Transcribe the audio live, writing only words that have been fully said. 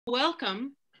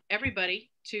Welcome, everybody,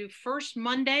 to First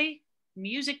Monday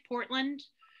Music Portland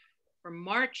for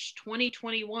March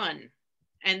 2021.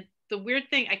 And the weird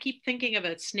thing, I keep thinking of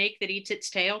a snake that eats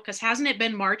its tail, because hasn't it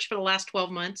been March for the last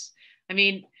 12 months? I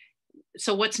mean,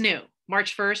 so what's new?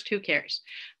 March 1st, who cares?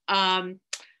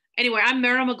 Anyway, I'm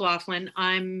Mara McLaughlin.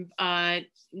 I'm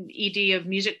ED of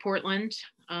Music Portland,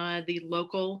 the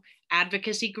local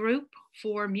advocacy group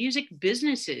for music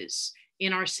businesses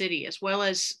in our city, as well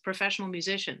as professional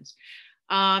musicians.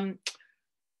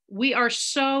 We are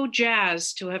so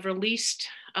jazzed to have released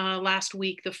last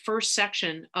week the first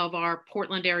section of our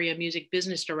Portland area music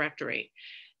business directory,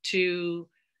 to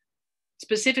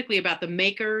specifically about the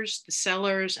makers, the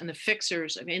sellers, and the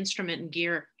fixers of instrument and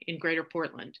gear in Greater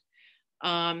Portland.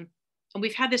 And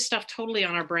we've had this stuff totally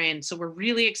on our brain, so we're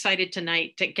really excited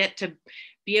tonight to get to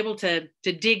be able to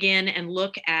dig in and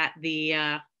look at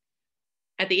the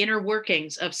inner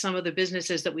workings of some of the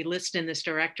businesses that we list in this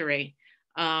directory.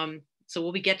 So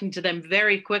we'll be getting to them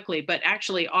very quickly, but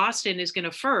actually Austin is going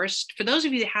to first, for those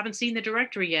of you that haven't seen the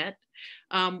directory yet,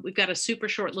 we've got a super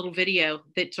short little video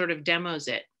that sort of demos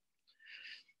it.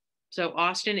 So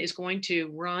Austin is going to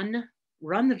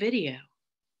run the video.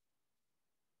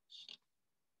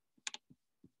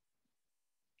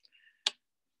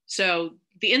 So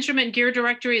the instrument gear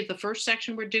directory is the first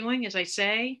section we're doing, as I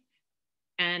say,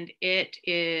 and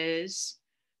it's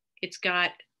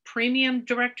got premium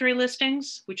directory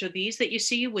listings, which are these that you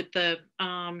see with the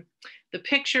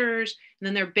pictures, and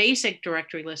then they're basic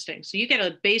directory listings. So you get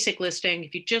a basic listing.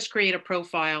 If you just create a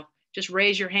profile, just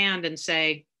raise your hand and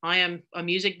say, I am a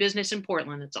music business in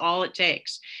Portland. That's all it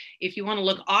takes. If you want to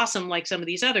look awesome like some of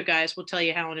these other guys, we'll tell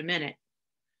you how in a minute.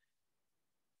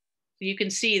 You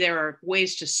can see there are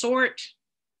ways to sort.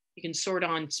 You can sort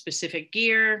on specific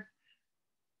gear.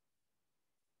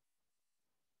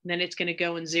 And then it's going to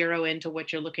go and zero into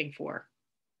what you're looking for.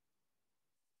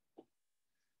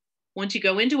 Once you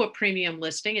go into a premium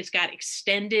listing, it's got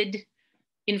extended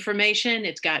information,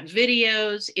 it's got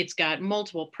videos, it's got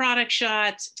multiple product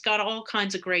shots, it's got all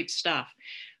kinds of great stuff.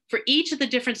 For each of the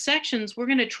different sections, we're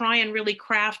going to try and really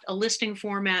craft a listing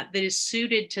format that is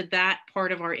suited to that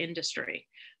part of our industry.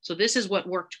 So this is what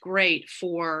worked great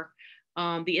for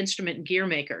the instrument and gear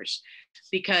makers,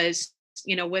 because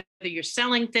whether you're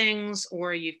selling things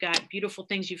or you've got beautiful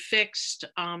things you fixed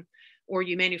or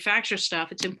you manufacture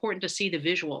stuff, it's important to see the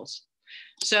visuals.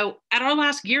 So at our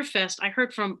last Gear Fest, I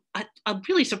heard from a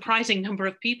really surprising number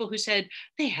of people who said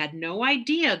they had no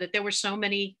idea that there were so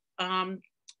many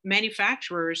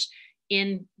manufacturers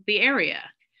in the area.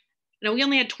 Now, we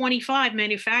only had 25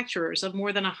 manufacturers of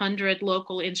more than 100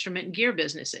 local instrument and gear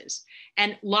businesses.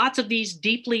 And lots of these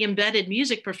deeply embedded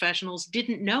music professionals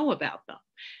didn't know about them.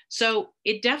 So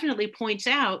it definitely points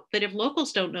out that if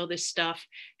locals don't know this stuff,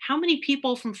 how many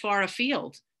people from far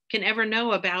afield can ever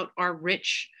know about our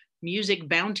rich music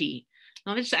bounty?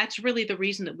 Now, that's really the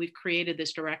reason that we've created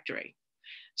this directory.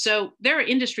 So there are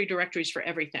industry directories for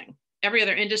everything. Every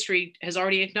other industry has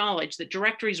already acknowledged that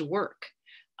directories work.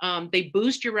 They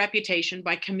boost your reputation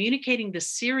by communicating the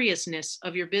seriousness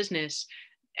of your business,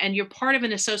 and you're part of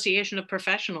an association of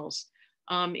professionals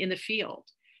in the field.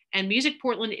 And Music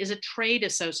Portland is a trade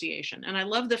association. And I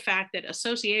love the fact that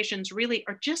associations really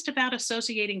are just about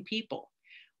associating people.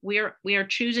 We are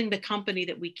choosing the company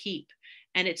that we keep.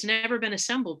 And it's never been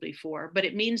assembled before, but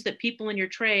it means that people in your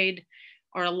trade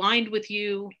are aligned with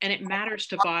you, and it matters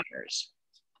to buyers.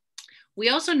 We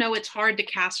also know it's hard to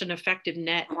cast an effective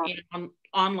net in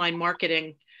online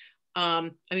marketing. I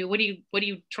mean, what are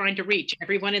you trying to reach?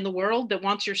 Everyone in the world that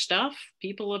wants your stuff?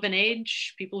 People of an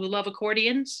age, people who love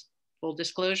accordions, full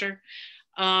disclosure.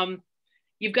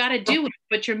 You've got to do it,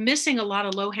 but you're missing a lot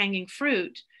of low-hanging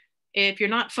fruit if you're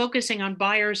not focusing on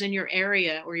buyers in your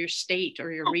area or your state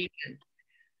or your region.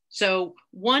 So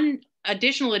one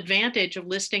additional advantage of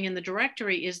listing in the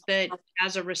directory is that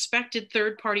as a respected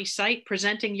third-party site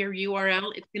presenting your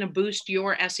URL, it's going to boost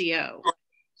your SEO.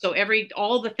 So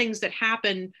all the things that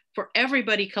happen for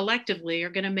everybody collectively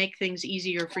are going to make things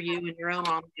easier for you in your own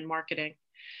online marketing.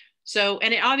 So,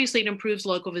 and it improves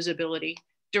local visibility.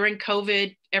 During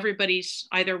COVID, everybody's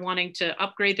either wanting to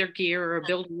upgrade their gear or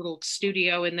build a little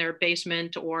studio in their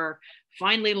basement, or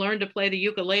finally learn to play the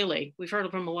ukulele. We've heard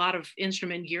from a lot of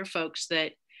instrument gear folks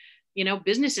that,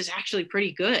 business is actually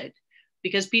pretty good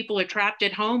because people are trapped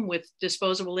at home with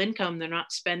disposable income. They're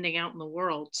not spending out in the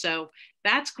world. So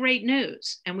that's great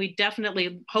news. And we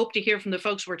definitely hope to hear from the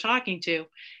folks we're talking to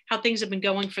how things have been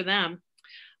going for them.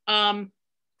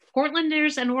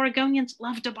 Portlanders and Oregonians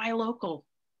love to buy local.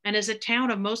 And as a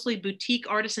town of mostly boutique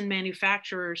artisan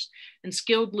manufacturers and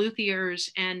skilled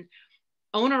luthiers and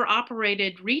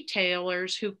owner-operated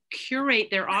retailers who curate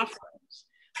their offerings.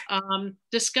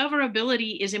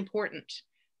 Discoverability is important.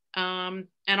 And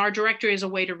our directory is a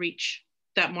way to reach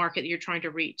that market that you're trying to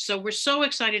reach. So we're so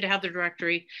excited to have the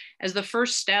directory as the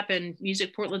first step in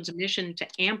MusicPortland's mission to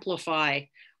amplify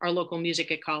our local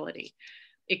music ecology.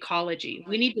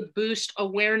 We need to boost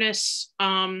awareness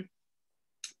and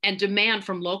demand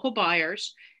from local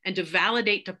buyers, and to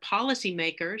validate to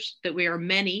policymakers that we are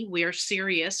many, we are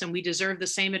serious, and we deserve the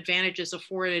same advantages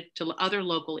afforded to other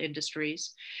local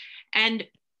industries. And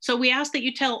so we ask that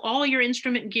you tell all your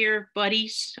instrument gear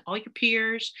buddies, all your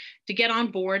peers, to get on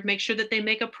board, make sure that they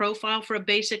make a profile for a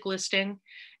basic listing,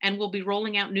 and we'll be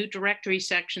rolling out new directory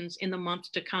sections in the months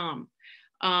to come.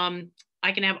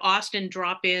 I can have Austin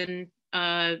drop in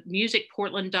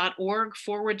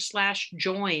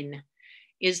musicportland.org/join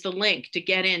is the link to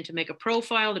get in, to make a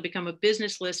profile, to become a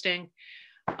business listing.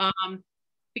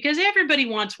 Because everybody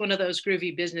wants one of those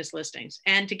groovy business listings.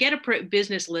 And to get a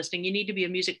business listing, you need to be a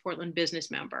MusicPortland business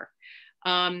member.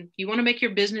 You want to make your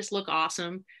business look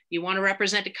awesome. You want to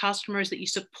represent to customers that you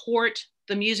support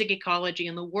the music ecology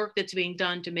and the work that's being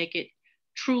done to make it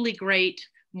truly great,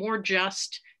 more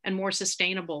just, and more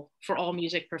sustainable for all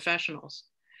music professionals.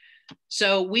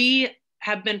 So we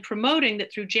have been promoting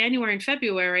that through January and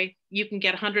February, you can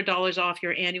get $100 off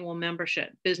your annual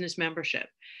membership, business membership.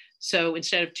 So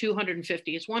instead of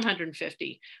 $250, it's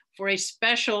 $150. For a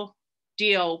special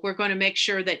deal, we're going to make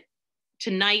sure that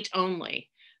tonight only,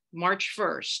 March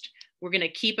 1st, we're going to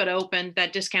keep it open.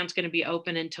 That discount's going to be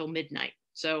open until midnight.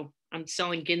 So I'm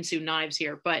selling Ginsu knives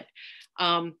here, but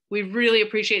we really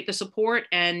appreciate the support,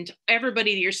 and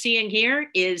everybody that you're seeing here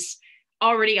is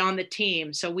already on the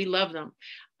team. So we love them.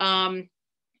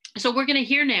 So we're going to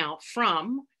hear now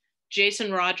from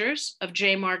Jason Rogers of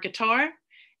Jayemar Guitar,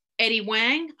 Eddie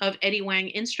Wang of Eddie Wang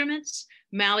Instruments,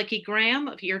 Malachi Graham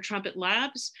of Trumpet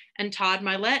Labs, and Todd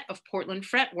Milet of Portland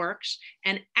Fretworks.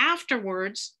 And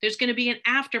afterwards, there's going to be an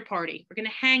after party. We're going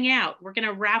to hang out. We're going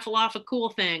to raffle off a cool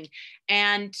thing.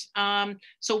 And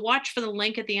so watch for the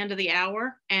link at the end of the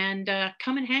hour and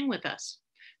come and hang with us.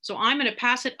 So I'm going to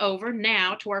pass it over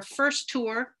now to our first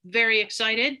tour, very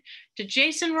excited, to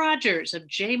Jason Rogers of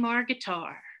Jayemar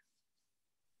Guitar.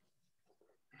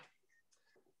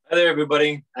 Hi there,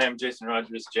 everybody. I am Jason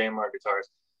Rogers, Jayemar Guitars.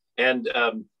 And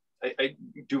I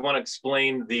do want to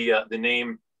explain the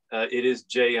name. It is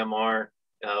Jayemar.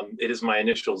 It is my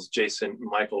initials, Jason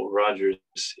Michael Rogers.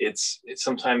 It's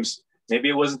sometimes, maybe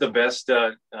it wasn't the best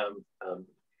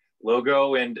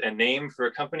logo and name for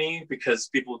a company, because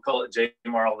people call it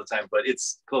Jayemar all the time, but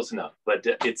it's close enough. But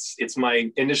it's my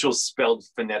initials spelled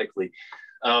phonetically.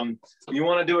 You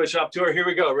want to do a shop tour? Here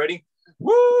we go. Ready?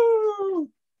 Woo!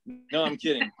 No, I'm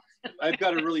kidding. I've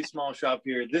got a really small shop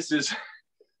here. This is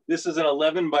an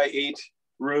 11x8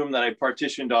 room that I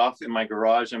partitioned off in my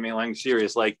garage. I mean, I'm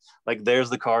serious. Like there's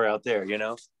the car out there, you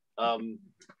know.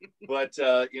 But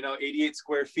you know, 88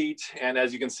 square feet, and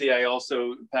as you can see, I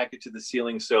also pack it to the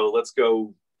ceiling. So let's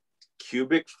go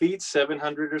cubic feet,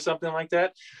 700 or something like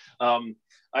that. I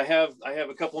have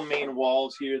a couple main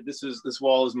walls here. This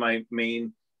wall is my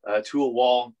main tool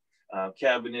wall,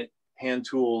 cabinet, hand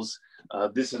tools.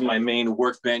 This is my main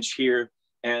workbench here,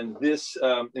 and this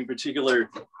in particular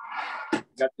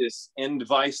got this end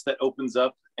vise that opens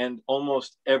up, and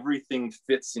almost everything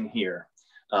fits in here.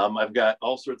 I've got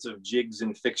all sorts of jigs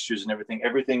and fixtures and everything.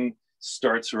 Everything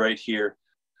starts right here.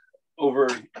 Over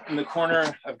in the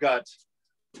corner, I've got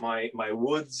my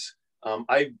woods.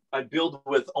 I build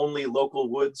with only local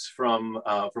woods from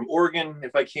Oregon,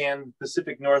 if I can,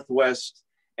 Pacific Northwest,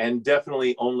 and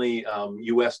definitely only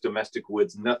U.S. domestic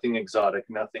woods. Nothing exotic,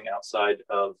 nothing outside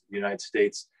of the United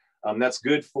States. That's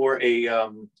good for a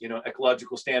you know,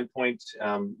 ecological standpoint,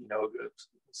 you know,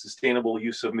 sustainable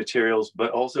use of materials,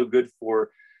 but also good for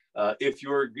if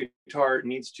your guitar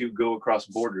needs to go across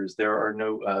borders. There are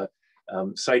no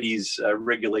CITES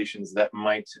regulations that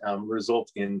might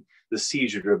result in the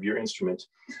seizure of your instrument.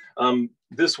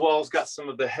 This wall's got some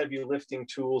of the heavy lifting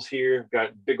tools here.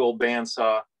 Got big old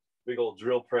bandsaw, big old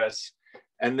drill press.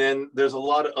 And then there's a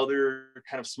lot of other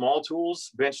kind of small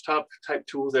tools, benchtop type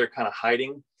tools that are kind of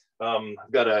hiding.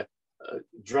 I've got a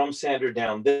drum sander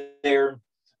down there.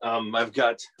 I've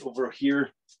got over here,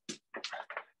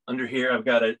 under here, I've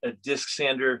got a disc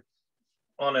sander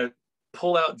on a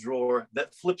pull-out drawer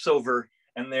that flips over,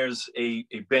 and there's a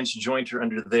bench jointer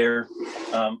under there.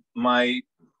 My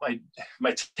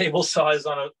table saw is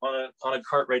on a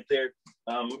cart right there.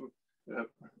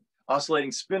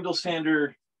 Oscillating spindle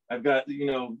sander. I've got, you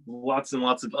know, lots and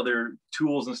lots of other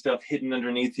tools and stuff hidden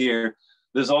underneath here.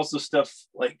 There's also stuff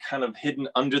like kind of hidden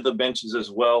under the benches as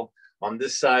well. On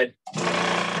this side,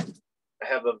 I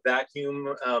have a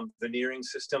vacuum veneering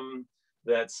system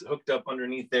that's hooked up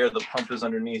underneath there. The pump is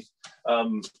underneath.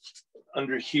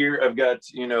 Under here, I've got,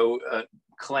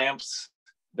 clamps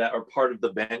that are part of the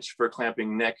bench for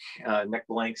clamping neck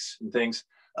blanks and things.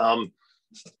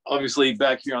 Obviously,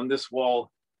 back here on this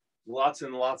wall, lots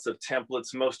and lots of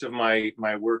templates. Most of my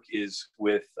work is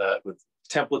with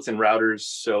templates and routers.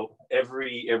 So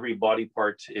every body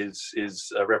part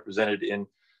is represented in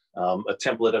a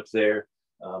template up there.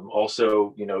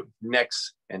 Also,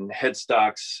 necks and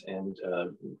headstocks and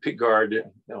pick guard,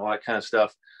 all that kind of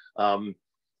stuff.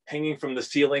 Hanging from the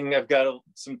ceiling, I've got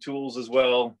some tools as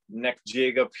well. Neck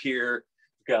jig up here.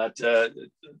 Got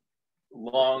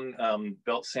long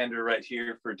belt sander right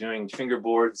here for doing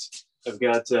fingerboards. I've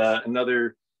got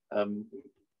another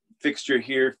fixture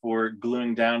here for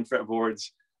gluing down fretboards.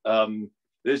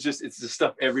 It's the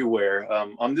stuff everywhere.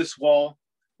 On this wall,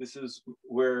 this is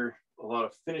where a lot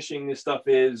of finishing this stuff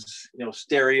is,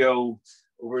 stereo.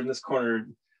 Over in this corner,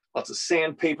 lots of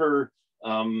sandpaper.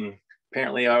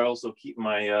 Apparently I also keep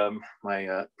my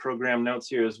my program notes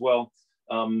here as well.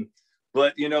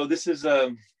 But this is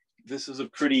a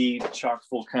pretty chock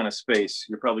full kind of space.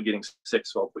 You're probably getting sick,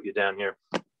 so I'll put you down here.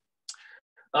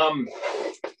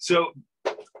 So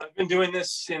I've been doing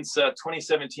this since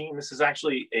 2017. This is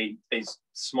actually a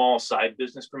small side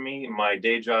business for me. In my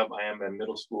day job, I am a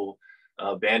middle school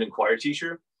band and choir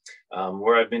teacher,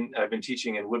 where I've been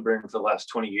teaching in Woodburn for the last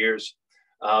 20 years.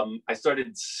 I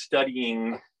started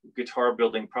studying guitar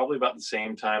building probably about the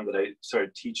same time that I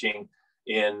started teaching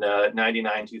in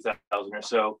 99, 2000 or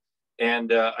so.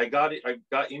 And I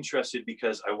got interested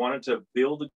because I wanted to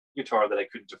build a guitar that I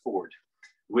couldn't afford,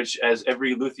 which, as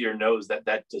every luthier knows,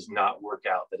 that does not work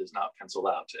out. That does not pencil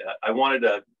out. I wanted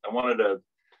a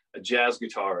jazz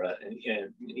guitar, an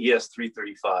ES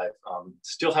 335.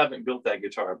 Still haven't built that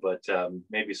guitar, but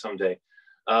maybe someday.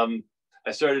 I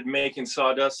started making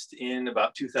sawdust in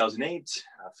about 2008.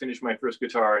 Finished my first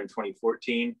guitar in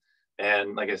 2014,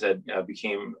 and like I said,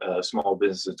 became a small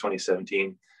business in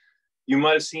 2017. You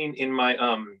might have seen in my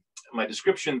my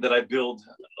description that I build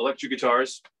electric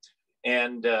guitars,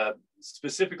 and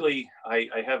specifically,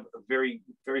 I have a very,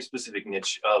 very specific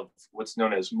niche of what's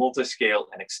known as multi-scale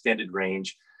and extended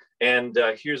range. And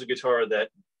here's a guitar that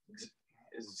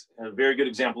is a very good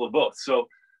example of both. So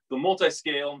the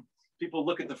multi-scale, people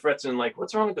look at the frets and like,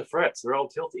 what's wrong with the frets? They're all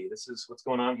tilty. This is what's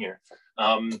going on here.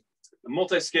 The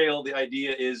multi-scale, the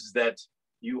idea is that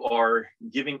you are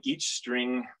giving each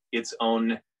string its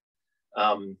own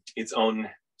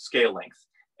scale length.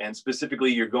 And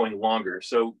specifically, you're going longer.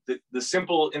 So the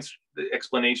simple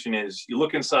explanation is you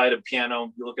look inside a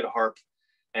piano, you look at a harp,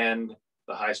 and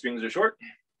the high strings are short,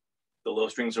 the low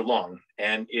strings are long.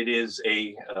 And it is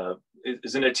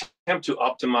an attempt to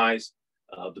optimize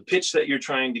the pitch that you're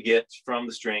trying to get from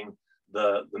the string,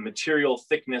 the material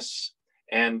thickness,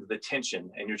 and the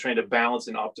tension. And you're trying to balance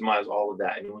and optimize all of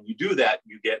that. And when you do that,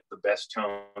 you get the best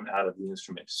tone out of the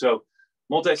instrument. So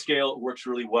multi-scale works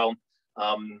really well.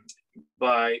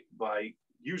 By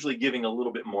usually giving a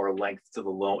little bit more length to the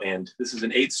low end. This is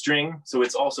an 8-string, so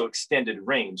it's also extended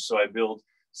range. So I build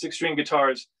 6-string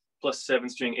guitars plus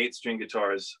 7-string, 8-string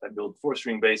guitars. I build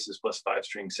 4-string basses plus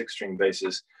 5-string, 6-string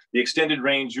basses. The extended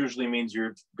range usually means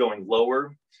you're going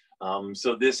lower.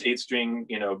 So this 8-string,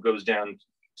 goes down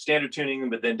standard tuning,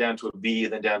 but then down to a B,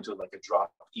 and then down to like a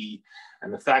drop E.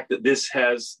 And the fact that this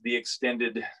has the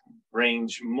extended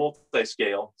range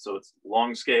multi-scale, so it's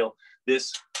long scale,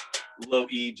 this low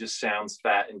E just sounds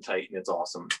fat and tight, and it's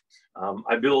awesome.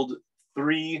 I build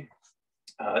three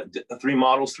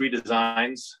models, 3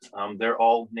 designs. They're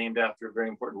all named after very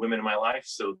important women in my life.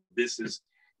 So this is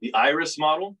the Iris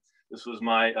model. This was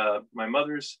my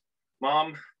mother's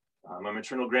mom, my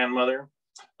maternal grandmother.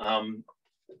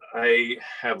 I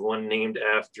have one named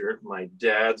after my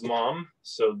dad's mom.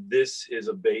 So this is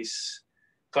a bass,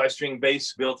 5-string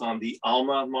bass built on the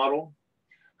Alma model,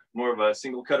 more of a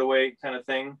single cutaway kind of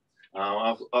thing.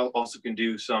 I also can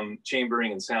do some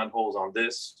chambering and sound holes on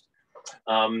this.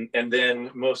 And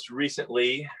then most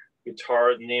recently,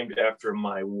 guitar named after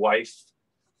my wife.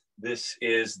 This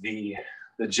is the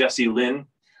Jessie Lynn.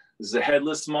 This is a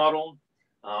headless model.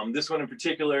 This one in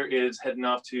particular is heading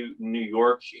off to New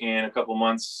York in a couple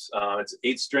months. It's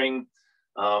 8-string,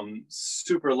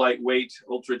 super lightweight,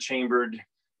 ultra chambered,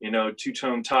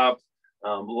 2-tone top.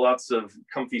 Lots of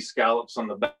comfy scallops on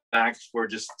the back for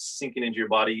just sinking into your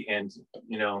body, and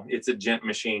it's a gent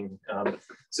machine.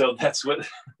 So that's what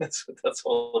that's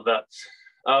all about.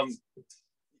 I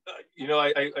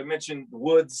mentioned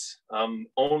woods,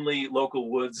 only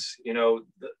local woods.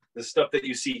 The stuff that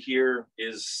you see here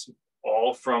is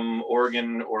all from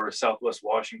Oregon or Southwest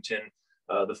Washington.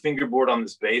 The fingerboard on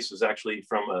this bass was actually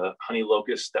from a honey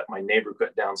locust that my neighbor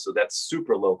cut down, so that's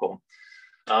super local.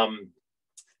 I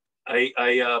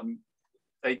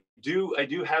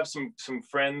do have some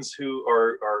friends who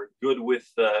are good with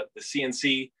the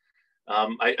CNC.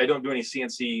 I don't do any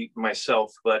CNC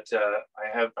myself, but I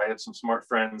have some smart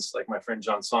friends like my friend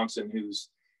John Songson, whose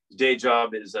day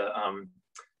job is a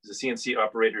CNC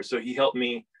operator. So he helped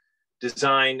me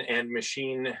design and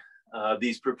machine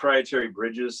these proprietary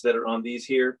bridges that are on these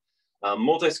here.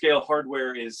 Multi-scale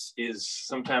hardware is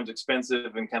sometimes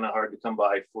expensive and kind of hard to come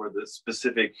by for the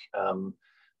specific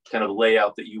kind of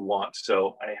layout that you want.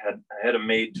 So I had them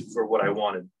made for what I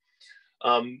wanted.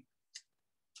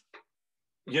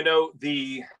 You know,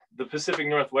 the Pacific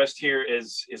Northwest here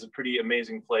is a pretty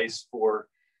amazing place for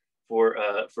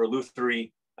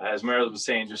lutherie, as Meredith was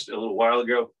saying just a little while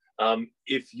ago.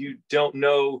 If you don't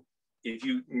know, if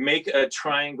you make a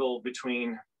triangle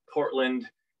between Portland,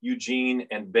 Eugene,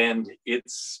 and Bend,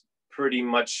 it's pretty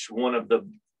much one of the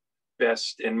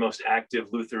best and most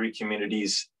active lutherie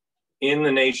communities in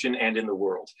the nation and in the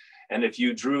world. And if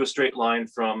you drew a straight line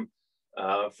from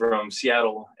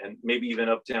Seattle and maybe even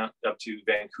up to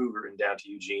Vancouver and down to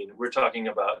Eugene, we're talking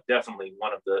about definitely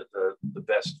one of the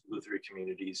best lutherie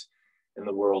communities in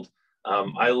the world.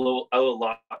 I owe a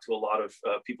lot to a lot of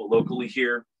people locally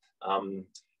here.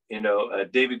 You know,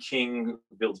 David King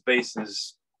builds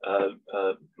basses,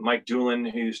 Mike Doolin,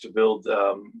 who used to build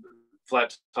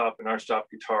flat top and arch top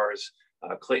guitars,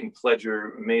 Clayton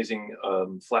Pledger, amazing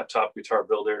flat top guitar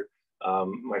builder,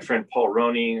 my friend Paul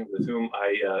Roney, with whom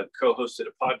I co-hosted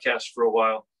a podcast for a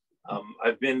while.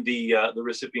 I've been the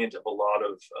recipient of a lot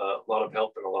of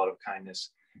help and a lot of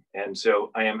kindness. And so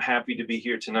I am happy to be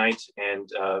here tonight and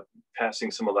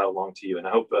passing some of that along to you. And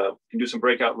I hope we can do some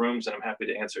breakout rooms, and I'm happy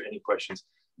to answer any questions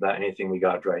about anything we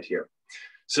got right here.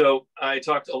 So I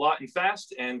talked a lot and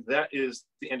fast, and that is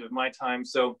the end of my time.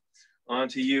 So on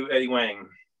to you, Eddie Wang.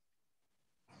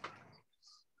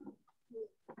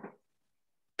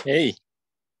 Hey.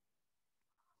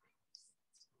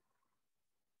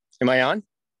 Am I on?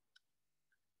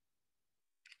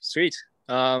 Sweet.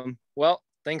 Well,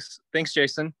 thanks,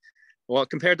 Jason. Well,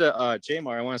 compared to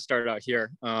Jayemar, I want to start out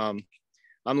here.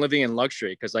 I'm living in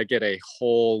luxury because I get a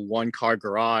whole one-car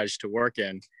garage to work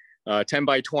in. 10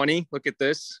 by 20, look at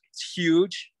this. It's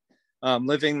huge.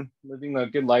 Living a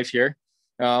good life here.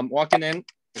 Walking in,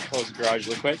 close the garage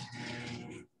real quick.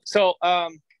 So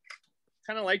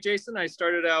kind of like Jason, I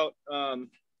started out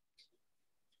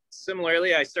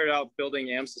similarly. I started out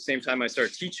building amps the same time I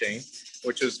started teaching,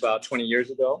 which was about 20 years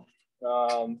ago.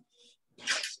 20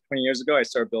 years ago, I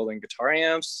started building guitar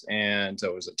amps, and I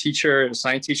was a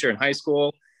science teacher in high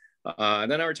school.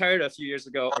 And then I retired a couple of years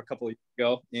ago,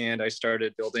 and I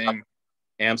started building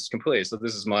amps completely. So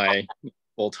this is my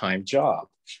full-time job.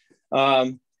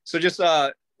 So just,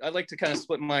 I'd like to kind of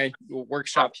split my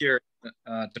workshop here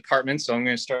departments. So I'm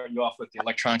going to start you off with the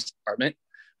electronics department,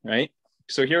 right?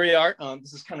 So here we are.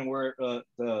 This is kind of where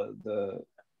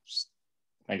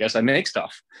I guess I make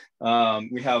stuff.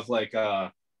 We have like,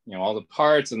 all the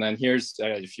parts, and then here's,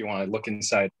 if you want to look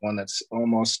inside, one that's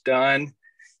almost done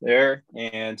there.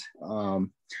 And one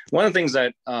of the things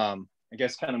that I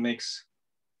guess kind of makes,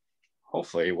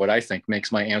 hopefully what I think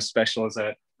makes my amp special, is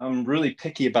that I'm really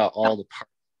picky about all the parts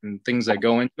and things that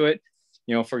go into it.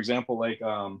 You know, for example, like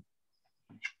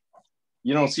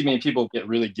you don't see many people get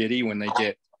really giddy when they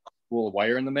get a little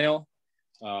wire in the mail,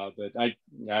 but I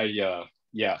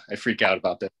freak out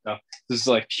about this stuff. This is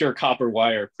like pure copper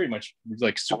wire, pretty much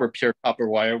like super pure copper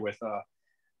wire with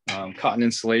cotton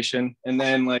insulation. And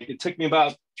then like it took me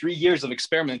about 3 years of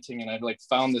experimenting, and I've like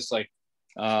found this like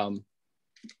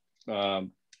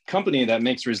company that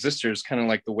makes resistors kind of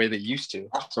like the way they used to.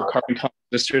 So carbon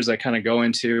resistors that kind of go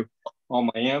into all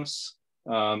my amps,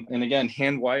 and again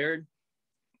hand wired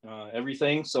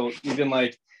everything. So even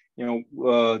like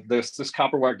this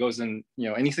copper wire goes in,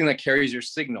 anything that carries your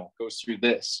signal goes through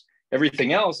this.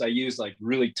 Everything else I use like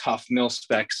really tough mil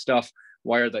spec stuff,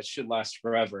 wire that should last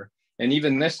forever. And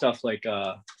even this stuff, like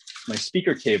my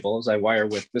speaker cables, I wire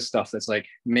with this stuff that's like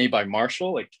made by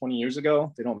Marshall like 20 years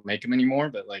ago. They don't make them anymore,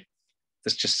 but like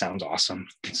this just sounds awesome.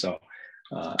 So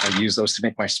I use those to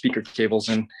make my speaker cables,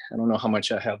 and I don't know how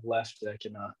much I have left that I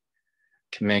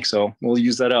can make, so we'll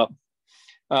use that up.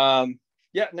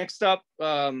 Next up,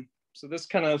 so this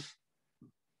kind of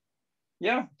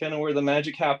where the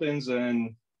magic happens,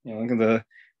 and look at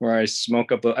where I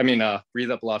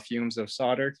breathe up a lot of fumes of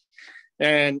solder.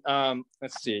 And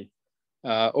let's see,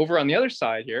 over on the other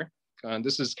side here,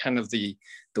 this is kind of the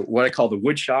what I call the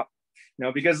wood shop.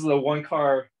 Because of the one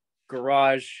car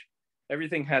garage,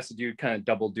 everything has to do kind of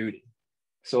double duty.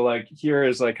 So like here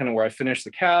is like kind of where I finish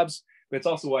the cabs, but it's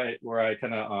also where I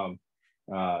kind of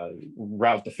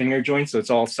route the finger joints. So it's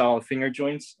all solid finger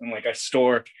joints. And like I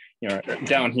store,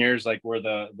 down here is like where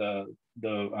the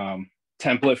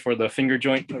template for the finger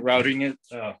joint routing it.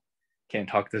 Can't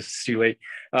talk, this is too late.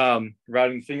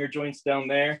 Routing finger joints down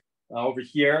there. Over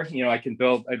here, I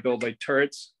build like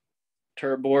turret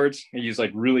boards. I use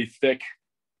like really thick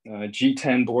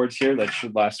G10 boards here that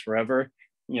should last forever.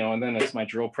 And then it's my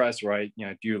drill press where I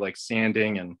do like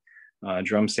sanding and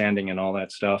drum sanding and all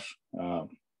that stuff. And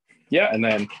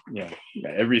then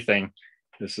everything.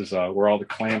 This is where all the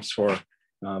clamps for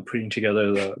putting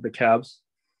together the cabs.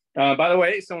 By the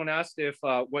way, someone asked if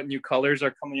what new colors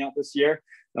are coming out this year.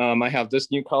 I have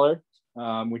this new color,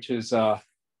 which is I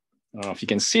don't know if you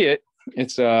can see it.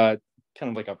 It's kind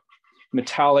of like a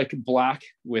metallic black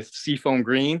with seafoam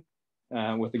green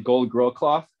with a gold grill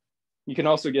cloth. You can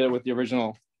also get it with the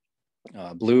original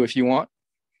blue if you want.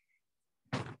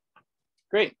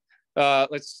 Great.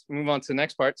 Let's move on to the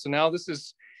next part. So now this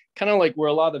is kind of like where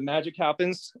a lot of the magic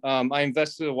happens. I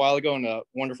invested a while ago in a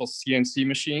wonderful CNC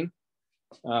machine.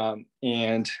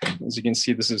 And as you can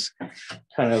see, this is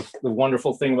kind of the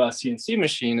wonderful thing about a CNC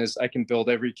machine is I can build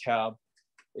every cab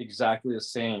exactly the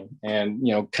same and,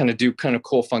 kind of do kind of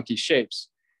cool, funky shapes.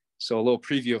 So a little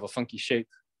preview of a funky shape.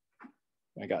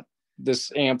 I got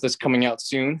this amp that's coming out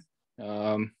soon.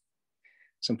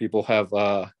 Some people have,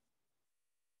 I've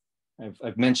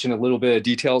mentioned a little bit of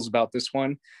details about this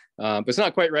one, but it's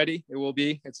not quite ready. It will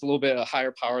be. It's a little bit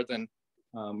higher power than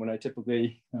what I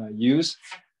typically use.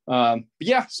 But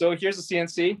yeah, so here's the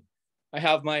CNC. I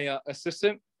have my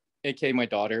assistant, aka my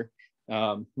daughter,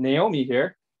 Naomi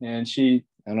here, and she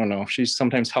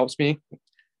sometimes helps me.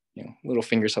 Little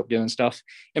fingers help getting stuff.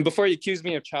 And before you accuse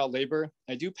me of child labor,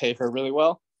 I do pay her really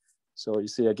well. So you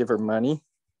see, I give her money.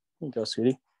 Here you go,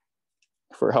 sweetie,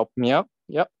 for helping me out.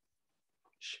 Yep.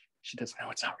 She doesn't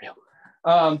know it's not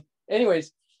real.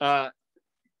 Anyways,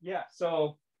 yeah.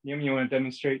 So Naomi, you want to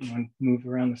demonstrate? You want to move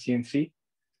around the CNC?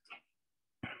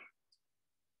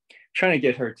 Trying to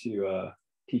get her to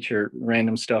teach her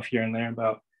random stuff here and there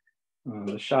about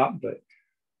the shop, but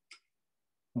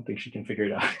I don't think she can figure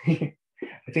it out.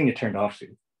 I think it turned off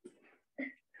soon.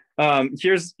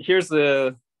 Here's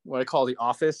the what I call the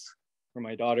office where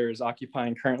my daughter is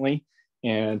occupying currently,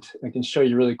 and I can show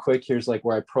you really quick. Here's like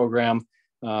where I program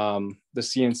the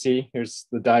CNC. Here's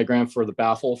the diagram for the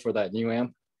baffle for that new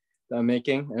amp that I'm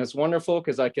making, and it's wonderful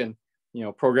because I can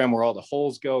program where all the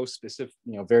holes go specific,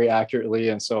 very accurately.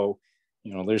 And so,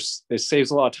 it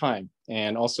saves a lot of time.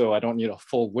 And also I don't need a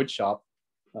full wood shop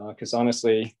because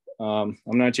honestly, I'm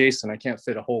not Jason. I can't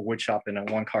fit a whole wood shop in a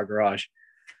 1-car garage.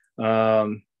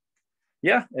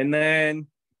 Yeah. And then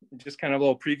just kind of a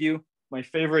little preview. My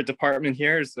favorite department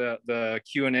here is the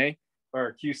Q&A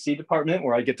or QC department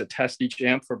where I get to test each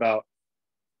amp for about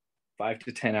 5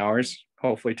 to 10 hours,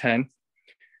 hopefully 10.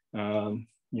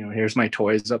 Here's my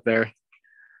toys up there.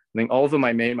 I think all of them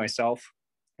I made myself.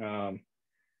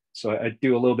 So I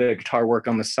do a little bit of guitar work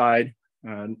on the side,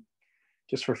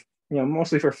 just for,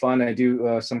 mostly for fun. I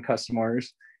do some custom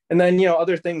orders. And then,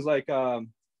 other things like, I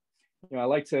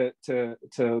like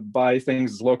to buy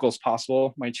things as local as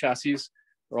possible. My chassis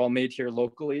are all made here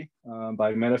locally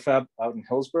by Metafab out in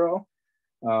Hillsboro.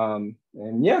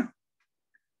 And yeah,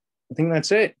 I think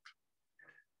that's it.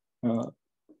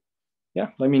 Yeah,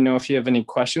 let me know if you have any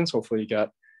questions. Hopefully you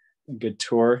got a good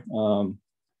tour.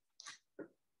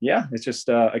 Yeah, it's just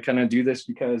I kind of do this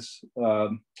because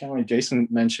kind of like Jason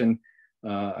mentioned,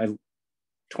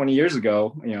 20 years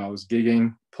ago, I was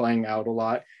gigging, playing out a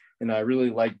lot, and I really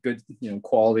like good,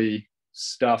 quality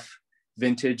stuff,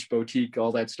 vintage, boutique,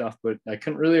 all that stuff, but I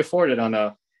couldn't really afford it on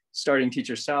a starting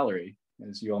teacher salary.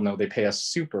 As you all know, they pay us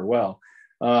super well.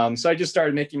 So I just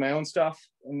started making my own stuff,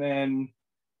 and then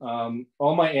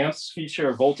all my amps feature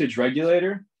a voltage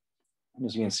regulator.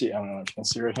 As you can see, I don't know if you can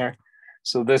see right here.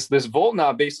 So this volt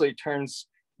knob basically turns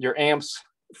your amps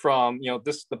from,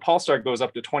 the pulse start goes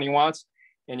up to 20 watts,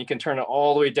 and you can turn it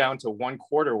all the way down to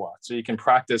 1/4 watts. So you can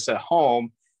practice at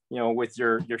home, with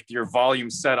your volume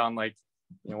set on like,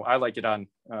 I like it on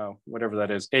whatever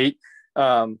that is, 8,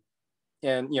 and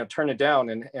turn it down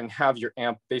and have your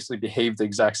amp basically behave the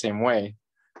exact same way.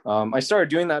 I started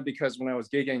doing that because when I was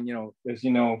gigging, as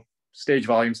stage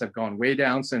volumes have gone way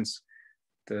down since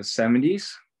the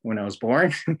 70s when I was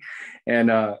born. And,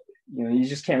 you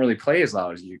just can't really play as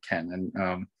loud as you can.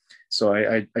 And so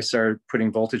I started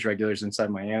putting voltage regulators inside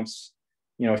my amps.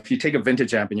 If you take a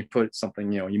vintage amp and you put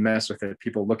something, you mess with it,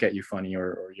 people look at you funny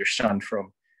or you're shunned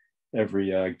from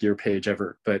every gear page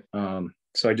ever. But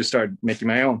so I just started making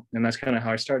my own, and that's kind of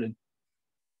how I started.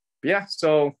 But yeah,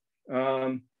 so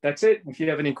That's it. If you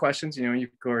have any questions, you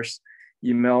of course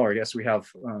email, or I guess we have,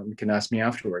 you can ask me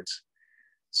afterwards.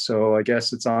 So I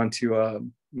guess it's on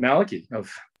to Maliki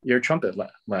of your Trumpet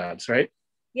Labs, right?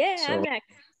 Yeah, So, I'm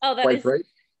next. Oh,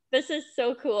 this is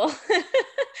so cool.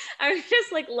 I'm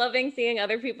just like loving seeing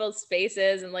other people's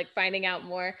spaces and like finding out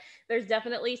more. There's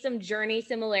definitely some journey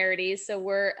similarities. So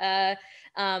we're a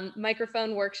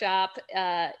microphone workshop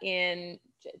in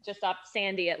just off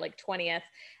Sandy at like 20th.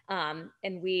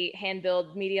 And we hand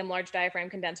build medium large diaphragm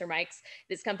condenser mics.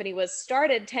 This company was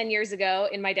started 10 years ago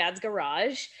in my dad's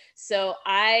garage. So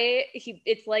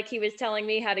it's like he was telling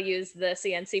me how to use the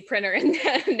CNC printer, and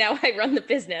now I run the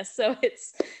business. So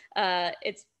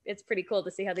it's pretty cool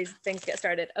to see how these things get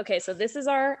started. Okay, so this is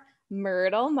our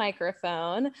Myrtle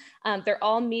microphone. They're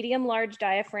all medium large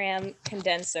diaphragm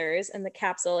condensers, and the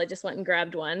capsule, I just went and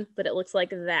grabbed one, but it looks like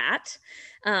that.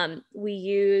 We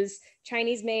use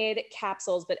Chinese made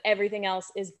capsules, but everything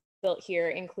else is built here,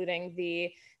 including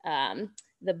the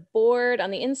board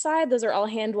on the inside. Those are all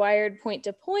hand wired point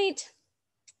to point.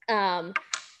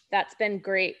 That's been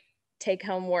great take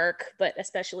home work, but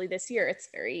especially this year, it's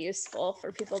very useful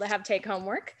for people to have take home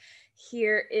work.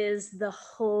 Here is the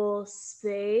whole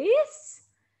space.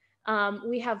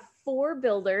 We have 4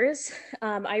 builders.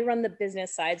 I run the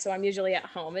business side, so I'm usually at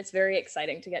home. It's very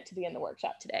exciting to get to be in the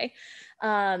workshop today.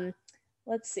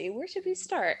 Let's see, where should we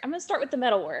start? I'm gonna start with the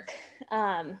metalwork.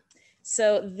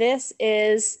 So this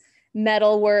is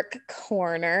metalwork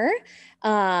corner,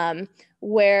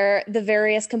 where the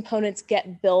various components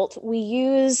get built. We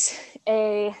use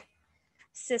a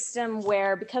system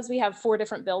where, because we have 4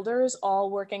 different builders all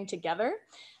working together,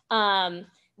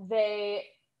 they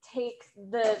take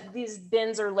these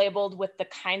bins are labeled with the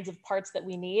kinds of parts that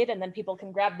we need, and then people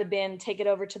can grab the bin, take it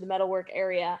over to the metalwork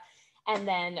area, and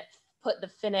then put the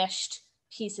finished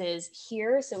pieces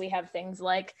here. So we have things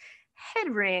like head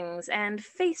rings and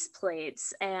face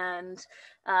plates and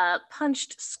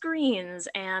punched screens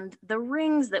and the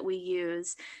rings that we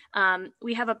use.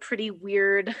 We have a pretty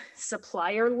weird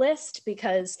supplier list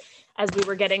because as we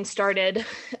were getting started,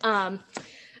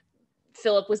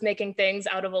 Philip was making things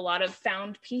out of a lot of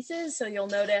found pieces. So you'll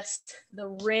notice the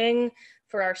ring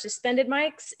for our suspended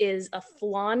mics is a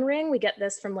flan ring. We get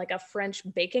this from like a French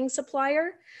baking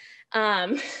supplier.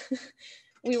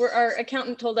 Our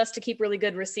accountant told us to keep really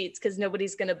good receipts because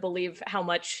nobody's going to believe how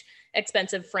much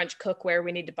expensive French cookware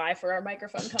we need to buy for our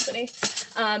microphone company.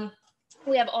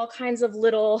 We have all kinds of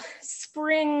little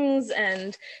springs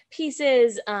and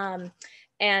pieces,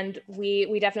 and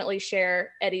we definitely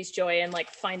share Eddie's joy in like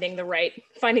finding the right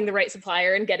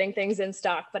supplier and getting things in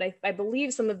stock. But I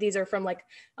believe some of these are from like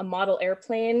a model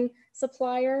airplane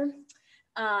supplier.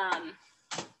 Let's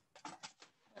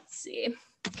see.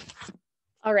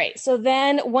 All right, so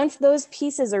then once those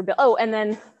pieces are built, oh, and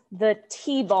then the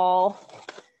T-ball,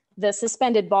 the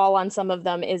suspended ball on some of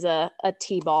them is a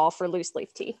T-ball for loose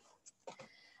leaf T.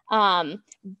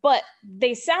 But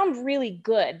they sound really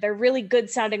good. They're really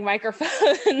good sounding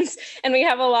microphones. And we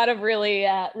have a lot of really,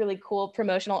 really cool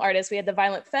promotional artists. We had the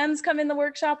Violent Femmes come in the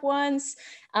workshop once.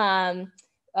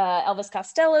 Elvis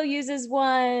Costello uses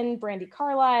one, Brandy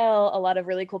Carlisle, a lot of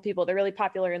really cool people. They're really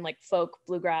popular in like folk,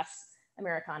 bluegrass,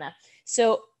 Americana.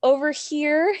 So over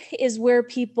here is where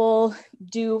people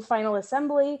do final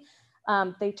assembly.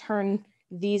 They turn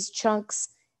these chunks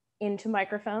into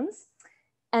microphones.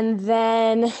 And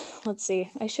then, let's see,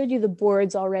 I showed you the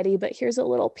boards already, but here's a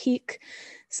little peek.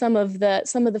 Some of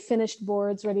the finished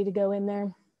boards ready to go in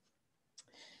there.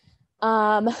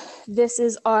 This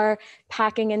is our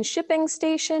packing and shipping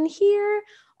station here.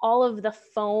 All of the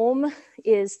foam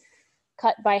is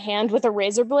cut by hand with a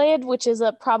razor blade, which is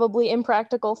a probably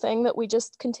impractical thing that we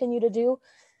just continue to do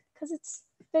because it's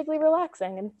vaguely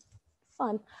relaxing and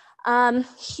fun.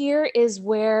 Here is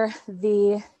where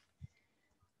the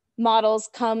models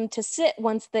come to sit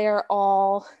once they're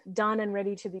all done and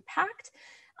ready to be packed.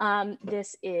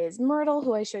 This is Myrtle,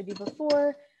 who I showed you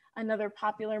before. Another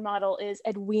popular model is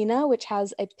Edwina, which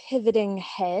has a pivoting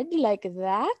head like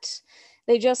that.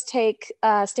 They just take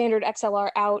standard XLR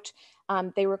out.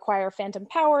 They require phantom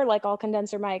power like all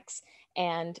condenser mics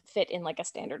and fit in like a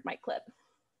standard mic clip.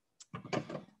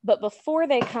 But before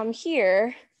they come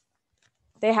here,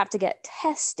 they have to get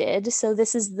tested. So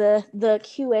this is the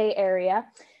QA area.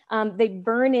 They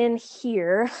burn in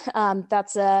here.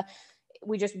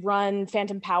 We just run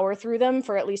phantom power through them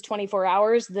for at least 24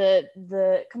 hours.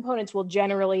 The components will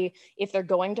generally, if they're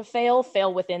going to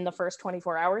fail within the first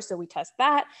 24 hours. So we test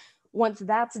that. Once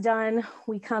that's done,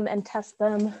 we come and test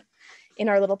them in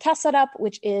our little test setup,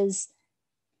 which is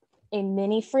a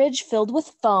mini fridge filled with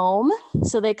foam.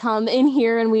 So they come in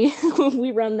here and we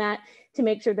we run that to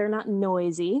make sure they're not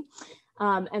noisy,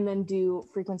 and then do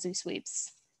frequency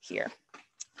sweeps here.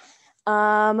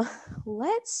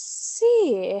 Let's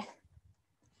see.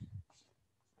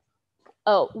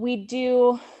 Oh, we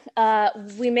do,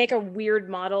 we make a weird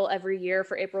model every year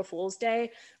for April Fool's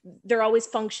Day. They're always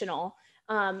functional,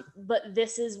 but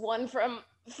this is one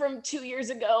from 2 years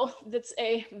ago that's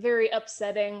a very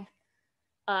upsetting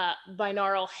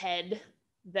binaural head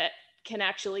that can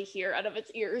actually hear out of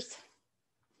its ears.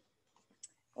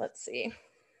 Let's see.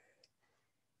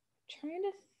 Trying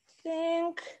to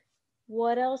think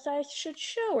what else I should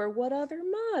show or what other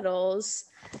models.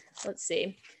 Let's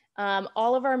see.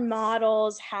 All of our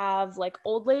models have like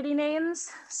old lady names.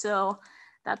 So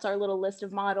that's our little list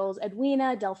of models.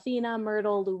 Edwina, Delphina,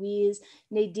 Myrtle, Louise.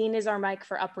 Nadine is our mic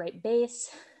for upright bass.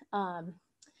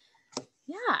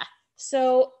 Yeah,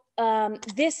 so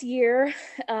this year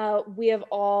we have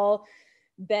all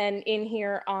been in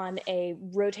here on a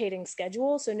rotating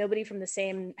schedule. So nobody from the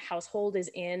same household is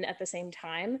in at the same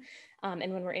time.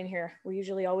 And when we're in here, we're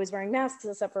usually always wearing masks,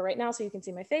 except for right now, so you can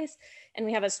see my face. And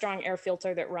we have a strong air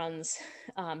filter that runs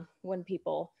when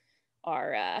people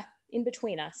are in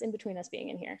between us being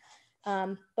in here.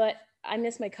 But I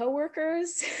miss my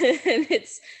coworkers, and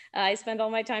I spend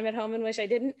all my time at home and wish I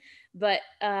didn't. But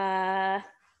yeah,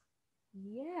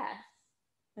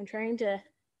 I'm trying to,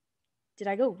 did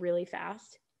I go really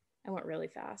fast? I went really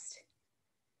fast.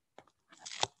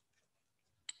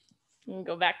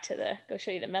 Go back to go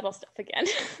show you the metal stuff again.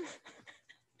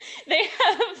 They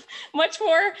have much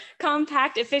more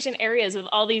compact, efficient areas with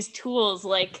all these tools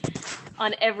like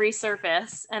on every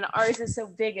surface. And ours is so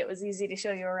big, it was easy to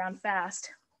show you around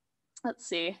fast. Let's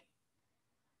see.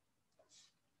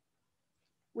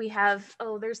 We have,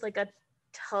 oh, there's like a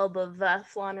tub of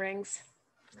flan rings.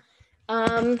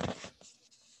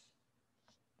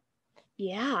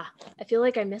 Yeah, I feel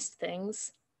like I missed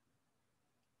things.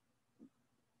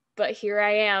 But here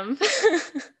I am.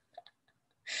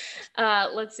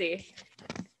 Let's see.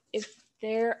 If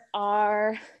there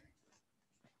are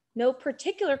no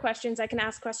particular questions, I can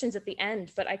ask questions at the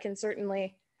end, but I can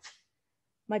certainly,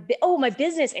 my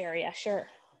business area, sure.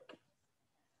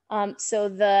 So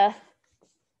the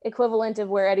equivalent of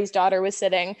where Eddie's daughter was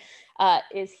sitting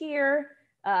is here.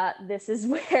 This is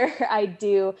where I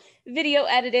do video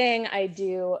editing. I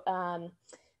do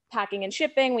packing and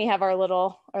shipping. We have our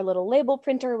little label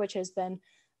printer, which has been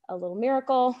a little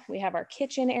miracle. We have our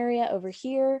kitchen area over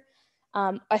here.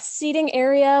 A seating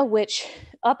area, which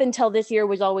up until this year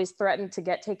was always threatened to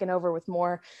get taken over with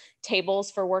more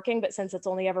tables for working. But since it's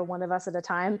only ever one of us at a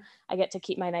time, I get to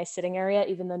keep my nice sitting area,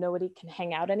 even though nobody can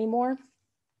hang out anymore.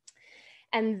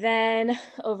 And then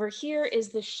over here is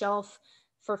the shelf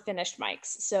for finished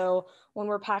mics. So when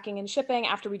we're packing and shipping,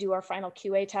 after we do our final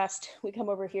QA test, we come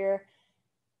over here,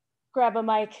 grab a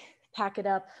mic, pack it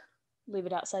up, leave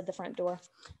it outside the front door.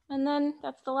 And then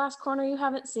that's the last corner you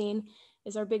haven't seen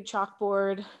is our big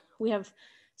chalkboard. We have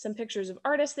some pictures of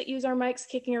artists that use our mics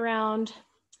kicking around.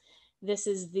 This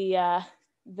is the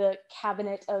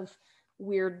cabinet of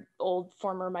weird old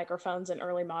former microphones and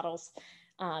early models.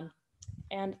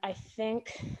 And I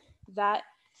think that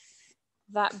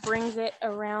brings it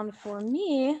around for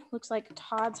me. Looks like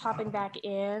Todd's hopping back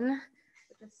in.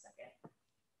 Just a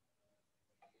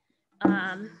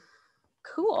second.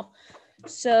 Cool.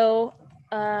 So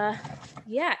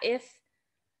yeah, if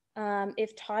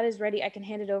Todd is ready, I can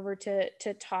hand it over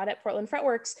to Todd at Portland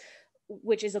Fretworks,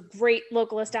 which is a great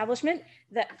local establishment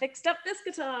that fixed up this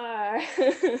guitar.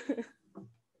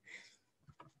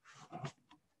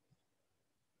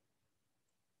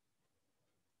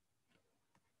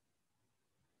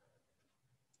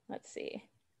 Let's see.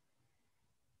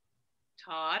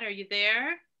 Todd, are you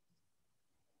there?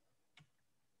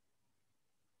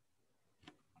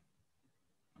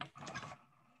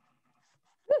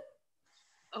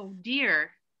 Oh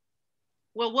dear.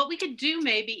 Well, what we could do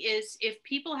maybe is if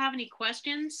people have any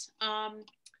questions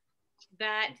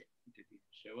that... Did he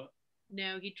show up?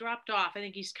 No, he dropped off. I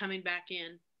think he's coming back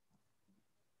in.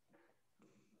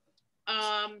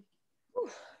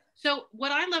 So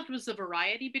what I loved was the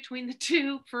variety between the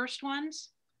two first ones.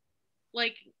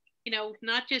 Like, you know,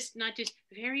 not just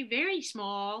very, very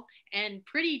small and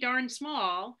pretty darn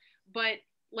small, but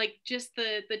like just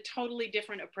the totally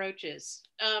different approaches.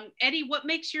 Eddie, what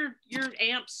makes your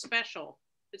amps special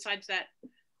besides that,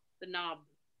 the knob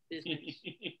business?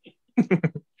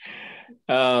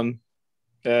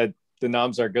 The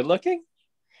knobs are good looking.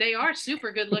 They are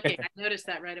super good looking. I noticed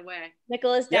that right away.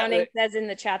 Nicholas Downing says in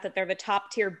the chat that they're the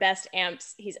top tier best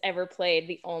amps he's ever played,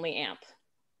 the only amp.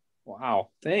 Wow,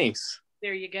 thanks.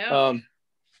 There you go.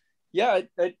 Yeah,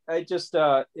 I just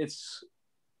I've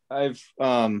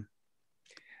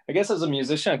I guess as a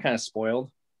musician, I'm kind of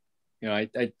spoiled. You know,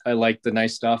 I like the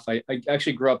nice stuff. I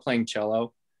actually grew up playing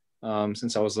cello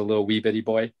since I was a little wee bitty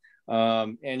boy.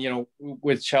 And, you know,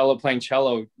 with playing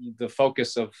cello, the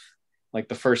focus of like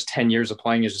the first 10 years of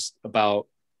playing is just about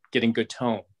getting good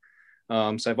tone.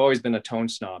 So I've always been a tone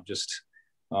snob just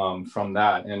from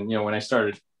that. And, you know, when I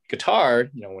started guitar,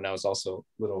 you know, when I was also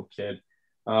a little kid,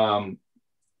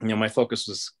 you know, my focus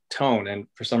was tone. And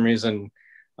for some reason,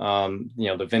 you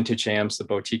know, the vintage amps, the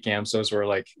boutique amps, those were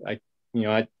like,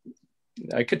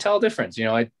 I could tell a difference, you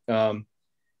know,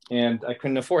 and I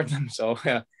couldn't afford them. So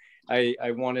I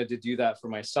wanted to do that for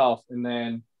myself. And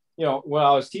then, you know, when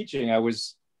I was teaching, I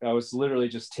was literally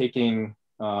just taking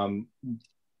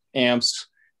amps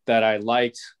that I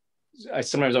liked.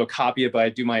 Sometimes I would copy it, but I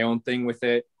do my own thing with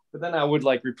it. But then I would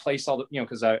like replace all the, you know,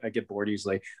 because I get bored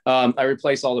easily. I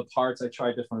replace all the parts. I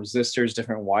tried different resistors,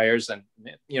 different wires, and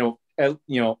you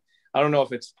know, I don't know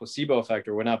if it's placebo effect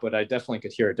or whatnot, but I definitely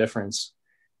could hear a difference,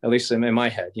 at least in my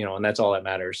head, you know, and that's all that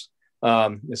matters.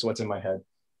 Is what's in my head.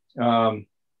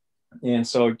 And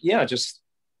so, yeah, just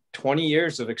 20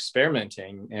 years of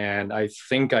experimenting. And I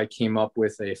think I came up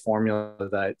with a formula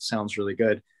that sounds really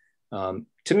good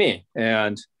to me.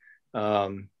 And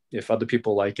if other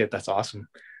people like it, that's awesome.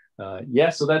 Yeah,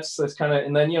 so that's kind of,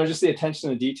 and then, you know, just the attention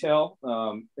to detail.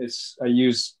 I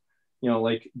use, you know,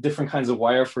 like different kinds of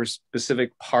wire for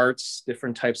specific parts,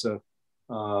 different types of,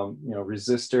 you know,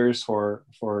 resistors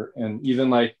for, and even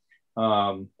like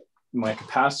my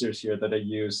capacitors here that I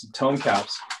use, tone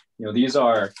caps, you know, these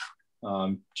are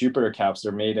Jupiter caps.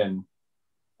 They're made in,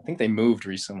 I think they moved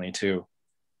recently to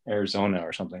Arizona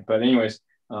or something. But anyways,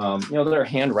 you know, they're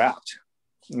hand wrapped,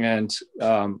 and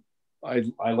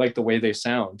I like the way they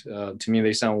sound. To me,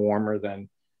 they sound warmer than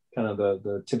kind of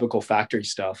the typical factory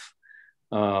stuff.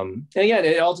 And again,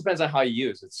 it all depends on how you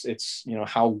use. It's you know,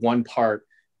 how one part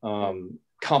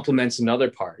complements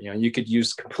another part. You know, you could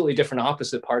use completely different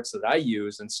opposite parts that I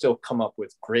use and still come up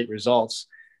with great results.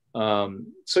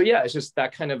 So yeah, it's just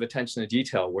that kind of attention to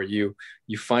detail where you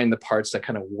find the parts that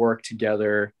kind of work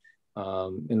together.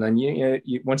 And then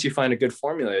you once you find a good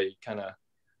formula, you kind of,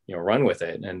 you know, run with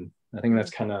it. And I think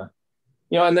that's kind of,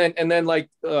 you know, and then like,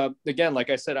 again, like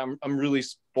I said, I'm really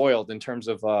spoiled in terms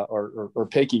of, or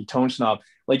picky, tone snob.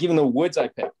 Like even the woods I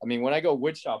pick. I mean, when I go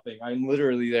wood shopping, I'm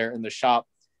literally there in the shop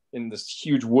in this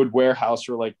huge wood warehouse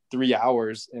for like 3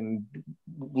 hours and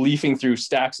leafing through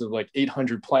stacks of like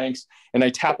 800 planks, and I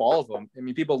tap all of them. I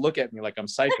mean, people look at me like I'm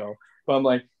psycho, but I'm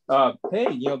like, hey,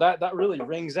 you know, that really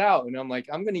rings out, and I'm like,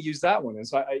 I'm going to use that one. And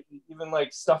so I even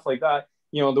like stuff like that,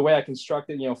 you know, the way I construct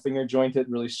it, you know, finger jointed,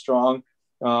 really strong.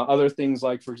 Other things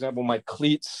like, for example, my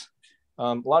cleats.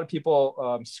 A lot of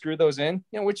people screw those in,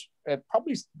 you know, which it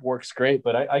probably works great,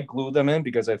 but I glue them in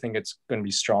because I think it's going to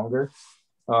be stronger.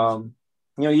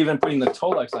 You know, even putting the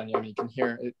Tolex on you, I mean, you can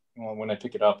hear it, well, when I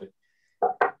pick it up, it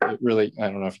really, I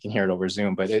don't know if you can hear it over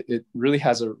Zoom, but it really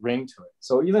has a ring to it.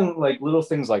 So even like little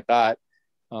things like that,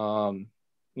 you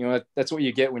know, that's what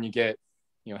you get when you get,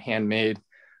 you know, handmade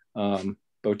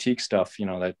boutique stuff, you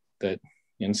know, that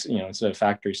you know, instead of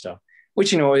factory stuff,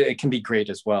 which, you know, it can be great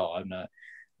as well. I'm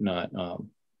not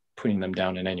putting them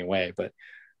down in any way, but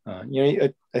you know,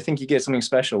 I think you get something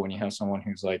special when you have someone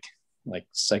who's like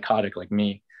psychotic like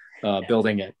me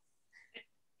building it.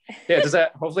 Yeah,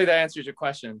 hopefully that answers your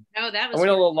question. No, that was, I went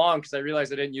a little long because I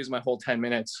realized I didn't use my whole 10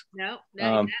 minutes. No, we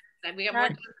got more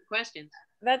time for questions.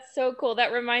 That's so cool.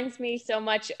 That reminds me so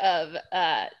much of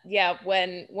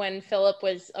when Philip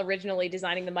was originally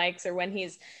designing the mics, or when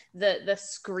he's the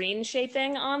screen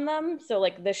shaping on them. So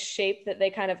like the shape that they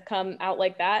kind of come out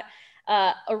like that.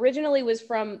 Originally was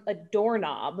from a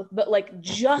doorknob, but like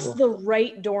just the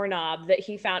right doorknob that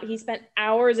he found. He spent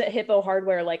hours at Hippo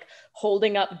Hardware, like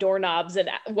holding up doorknobs and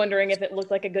wondering if it looked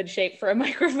like a good shape for a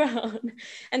microphone.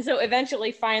 And so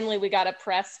eventually, finally, we got a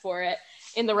press for it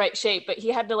in the right shape, but he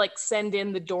had to like send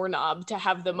in the doorknob to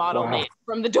have the model made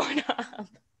from the doorknob.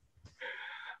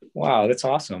 Wow, that's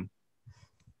awesome.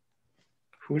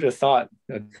 Who'd have thought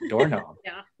a doorknob?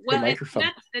 Yeah, well,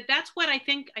 that's what I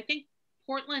think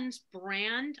Portland's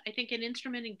brand, I think, in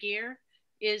instrument and gear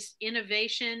is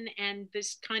innovation and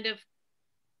this kind of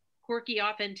quirky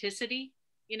authenticity.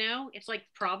 You know, it's like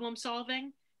problem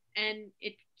solving, and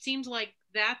it seems like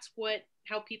that's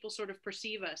how people sort of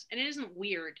perceive us. And it isn't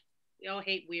weird. We all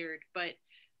hate weird, but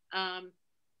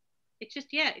it's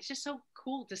just so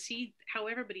cool to see how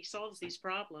everybody solves these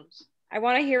problems. I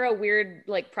want to hear a weird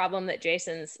like problem that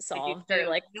Jason's solved, or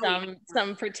like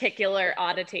some particular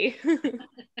oddity.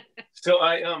 So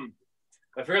I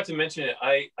forgot to mention it.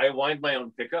 I wind my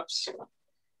own pickups,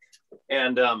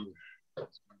 and oh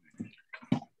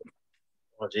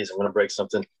geez, I'm gonna break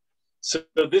something. So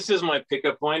this is my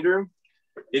pickup winder.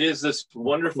 It is this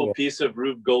wonderful piece of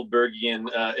Rube Goldbergian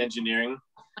engineering.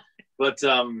 But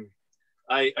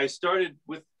I started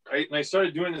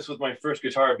doing this with my first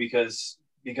guitar because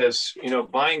you know,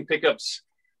 buying pickups,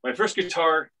 my first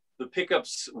guitar, the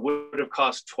pickups would have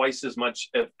cost twice as much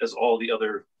as all the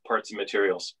other parts and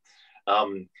materials.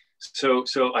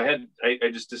 So I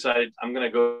just decided I'm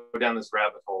gonna go down this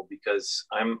rabbit hole because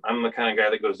I'm the kind of guy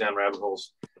that goes down rabbit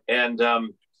holes.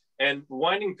 And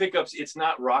winding pickups, it's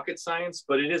not rocket science,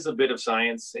 but it is a bit of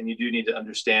science, and you do need to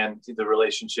understand the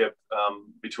relationship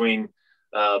between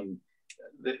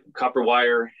the copper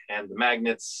wire and the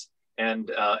magnets and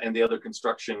the other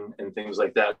construction and things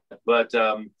like that. But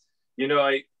you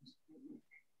know,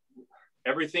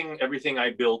 everything I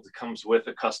build comes with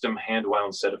a custom hand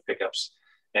wound set of pickups.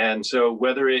 And so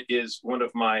whether it is one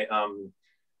of my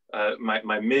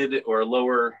my mid or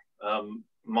lower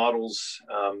models,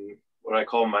 what I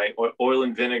call my oil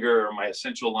and vinegar or my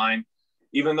essential line,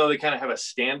 even though they kind of have a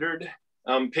standard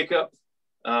pickup,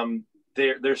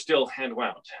 they're still hand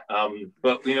wound.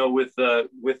 But you know, with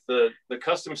the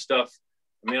custom stuff,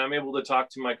 I mean, I'm able to talk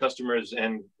to my customers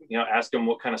and, you know, ask them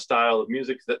what kind of style of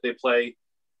music that they play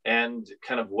and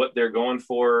kind of what they're going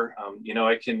for. You know,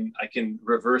 I can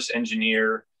reverse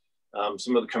engineer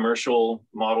some of the commercial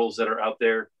models that are out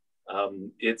there.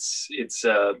 It's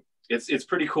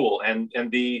pretty cool, and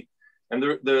the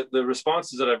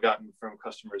responses that I've gotten from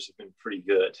customers have been pretty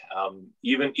good.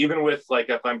 Even with, like,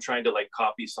 if I'm trying to like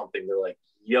copy something, they're like,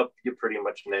 "Yep, you pretty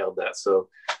much nailed that." So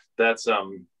that's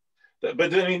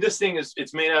but I mean, this thing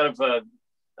it's made out of a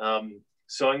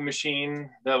sewing machine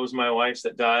that was my wife's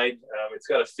that died. It's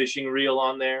got a fishing reel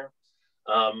on there.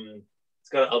 It's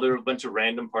got a bunch of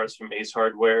random parts from Ace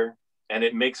Hardware, and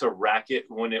it makes a racket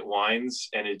when it winds.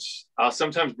 And I'll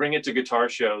sometimes bring it to guitar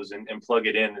shows and plug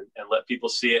it in and let people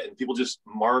see it, and people just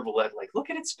marvel at, like, look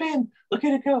at it spin, look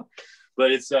at it go.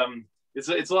 But it's a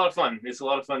lot of fun. It's a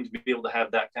lot of fun to be able to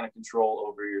have that kind of control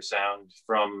over your sound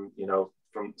from, you know,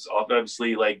 from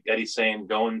obviously, like Eddie's saying,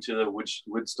 going to the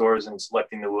wood stores and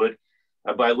selecting the wood.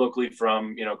 I buy locally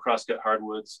from, you know, Crosscut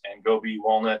Hardwoods and Gobi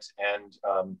Walnut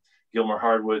and Gilmer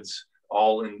Hardwoods,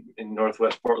 all in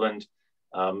Northwest Portland.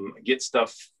 Get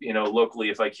stuff, you know, locally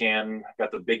if I can. I've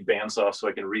got the big bandsaw so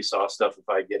I can resaw stuff if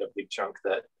I get a big chunk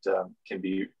that can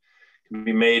be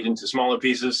made into smaller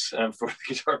pieces for the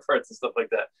guitar parts and stuff like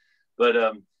that.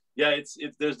 But yeah,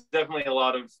 there's definitely a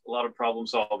lot of problem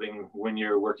solving when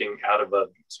you're working out of a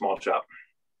small shop.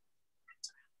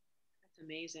 That's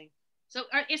amazing. So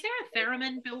is there a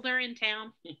theremin builder in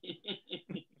town?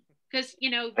 Because, you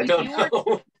know, I don't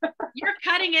know. Your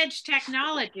cutting edge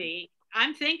technology,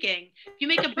 I'm thinking if you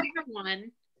make a bigger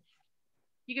one,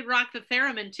 you could rock the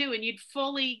theremin too, and you'd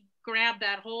fully grab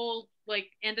that whole,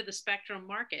 like, end of the spectrum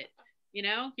market. You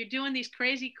know, you're doing these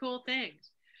crazy cool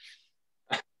things.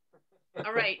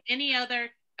 All right. Any other?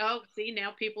 Oh, see,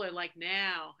 now people are like,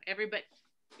 now everybody.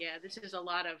 Yeah, this is a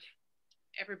lot of.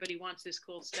 Everybody wants this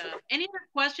cool stuff. Any other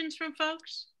questions from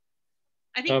folks?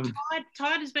 I think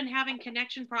Todd has been having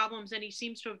connection problems, and he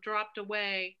seems to have dropped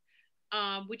away,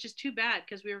 which is too bad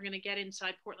because we were going to get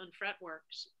inside Portland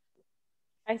Fretworks.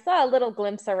 I saw a little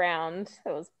glimpse around.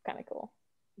 It was kind of cool.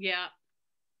 Yeah.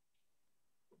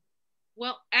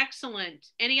 Well, excellent.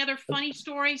 Any other funny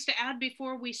stories to add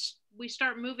before we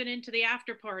start moving into the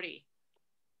after party?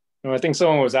 No, I think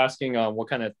someone was asking what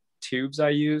kind of tubes I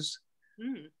use.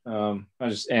 I'll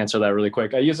just answer that really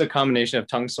quick. I use a combination of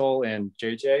tung sole and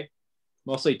JJ,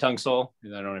 mostly tung sole. I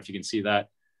don't know if you can see that.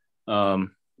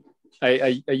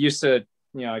 I used to,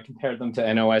 you know, I compared them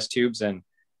to NOS tubes, and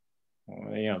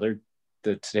you know,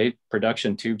 today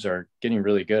production tubes are getting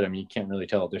really good. I mean, you can't really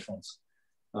tell a difference.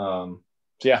 So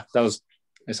yeah,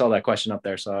 I saw that question up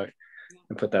there, so I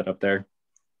put that up there.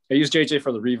 I use JJ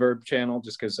for the reverb channel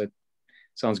just because it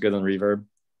sounds good on reverb.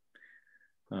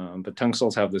 But tung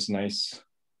soles have this nice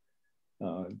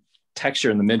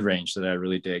texture in the mid-range that I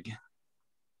really dig.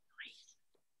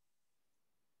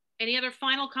 Any other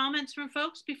final comments from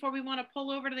folks before we want to pull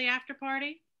over to the after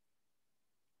party?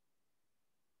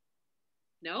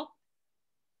 No?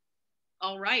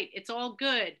 All right, it's all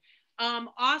good.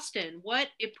 Austin,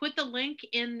 put the link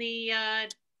in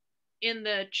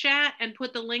the chat, and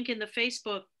put the link in the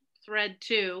Facebook thread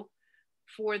too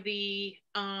for the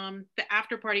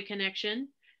after party connection.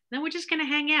 Then we're just gonna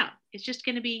hang out. It's just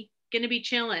gonna be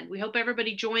chilling. We hope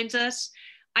everybody joins us.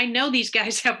 I know these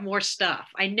guys have more stuff.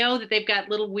 I know that they've got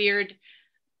little weird.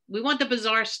 We want the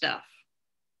bizarre stuff.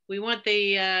 We want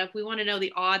to know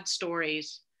the odd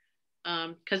stories,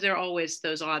 because there are always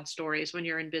those odd stories when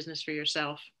you're in business for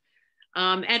yourself.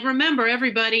 And remember,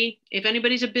 everybody, if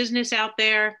anybody's a business out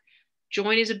there,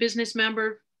 join as a business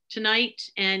member tonight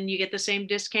and you get the same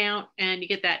discount and you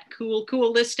get that cool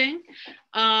listing.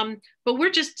 But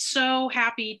we're just so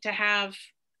happy to have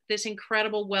this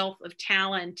incredible wealth of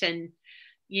talent and,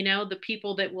 you know, the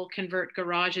people that will convert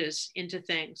garages into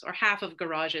things, or half of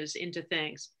garages into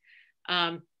things.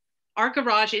 Our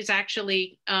garage is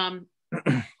actually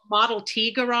Model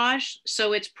T garage,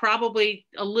 so it's probably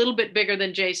a little bit bigger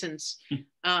than Jason's.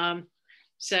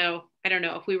 So I don't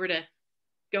know, if we were to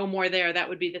go more there, that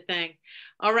would be the thing.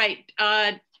 All right.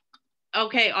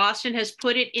 Okay, Austin has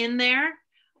put it in there.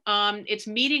 It's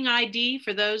meeting ID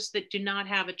for those that do not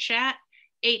have a chat.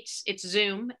 It's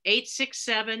Zoom,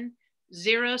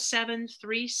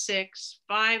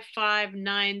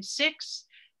 867-0736-5596,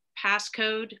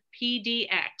 passcode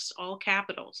PDX, all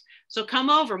capitals. So come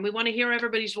over and we want to hear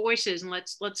everybody's voices and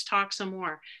let's talk some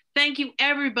more. Thank you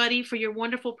everybody for your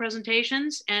wonderful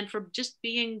presentations and for just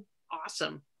being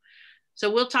awesome.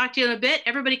 So we'll talk to you in a bit.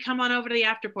 Everybody come on over to the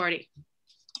after party.